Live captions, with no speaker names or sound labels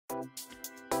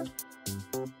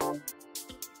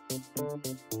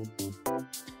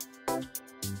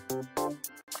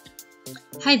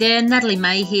Hey there, Natalie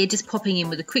May here, just popping in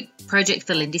with a quick project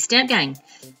for Lindy Stamp Gang.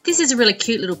 This is a really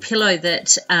cute little pillow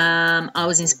that I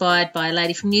was inspired by a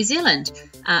lady from New Zealand.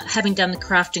 Having done the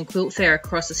craft and quilt fair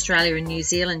across Australia and New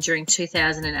Zealand during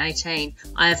 2018,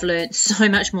 I have learnt so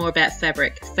much more about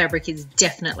fabric. Fabric is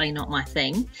definitely not my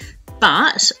thing,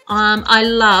 but I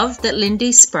love that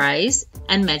Lindy sprays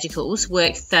and magicals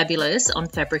work fabulous on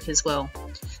fabric as well.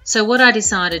 So what I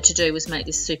decided to do was make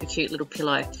this super cute little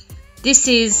pillow. This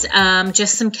is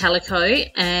just some calico,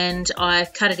 and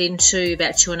I've cut it into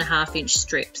about 2.5 inch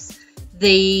strips.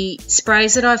 The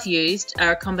sprays that I've used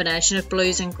are a combination of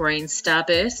blues and greens,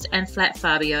 Starburst and Flat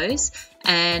Fabios,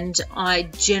 and I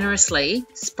generously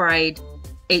sprayed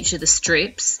each of the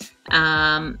strips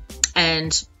and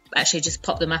actually just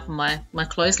popped them up on my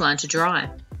clothesline to dry.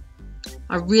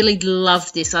 I really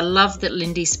love this. I love that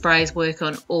Lindy sprays work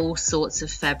on all sorts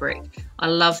of fabric. I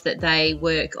love that they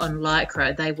work on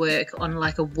lycra. They work on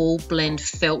like a wool blend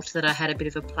felt that I had a bit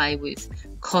of a play with,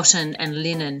 cotton and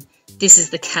linen. This is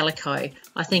the calico.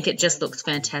 I think it just looks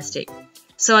fantastic.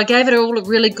 So I gave it all a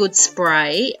really good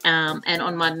spray and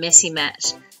on my messy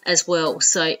mat as well.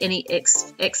 So any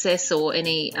excess or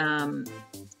any,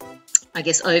 I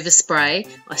guess, overspray,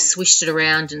 I swished it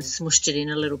around and smooshed it in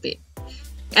a little bit.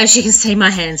 As you can see, my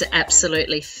hands are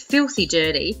absolutely filthy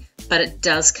dirty, but it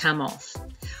does come off.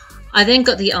 I then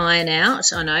got the iron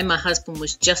out. I know my husband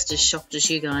was just as shocked as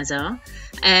you guys are,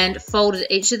 and folded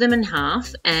each of them in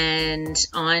half and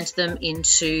ironed them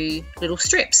into little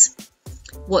strips.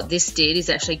 What this did is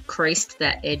actually creased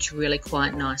that edge really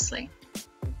quite nicely.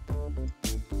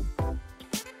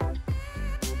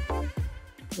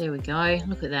 There we go,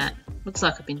 look at that. Looks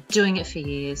like I've been doing it for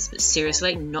years, but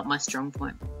seriously, not my strong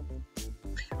point.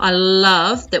 I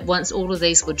love that once all of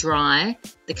these were dry,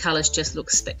 the colours just look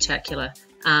spectacular.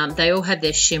 They all had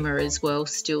their shimmer as well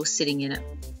still sitting in it.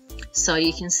 So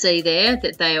you can see there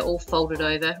that they are all folded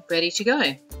over, ready to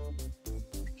go.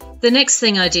 The next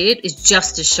thing I did is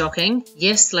just as shocking.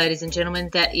 Yes, ladies and gentlemen,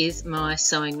 that is my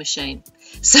sewing machine.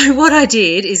 So what I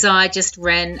did is I just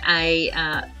ran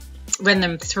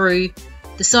them through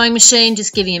the sewing machine,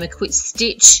 just giving them a quick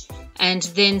stitch, and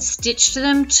then stitched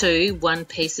them to one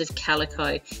piece of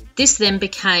calico. This then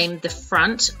became the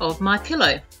front of my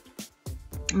pillow.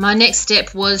 My next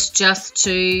step was just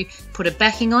to put a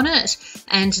backing on it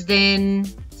and then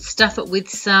stuff it with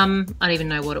some, I don't even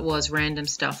know what it was, random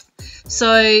stuff.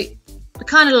 So I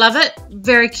kind of love it,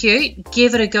 very cute.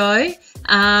 Give it a go.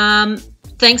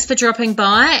 Thanks for dropping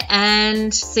by,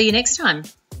 and see you next time.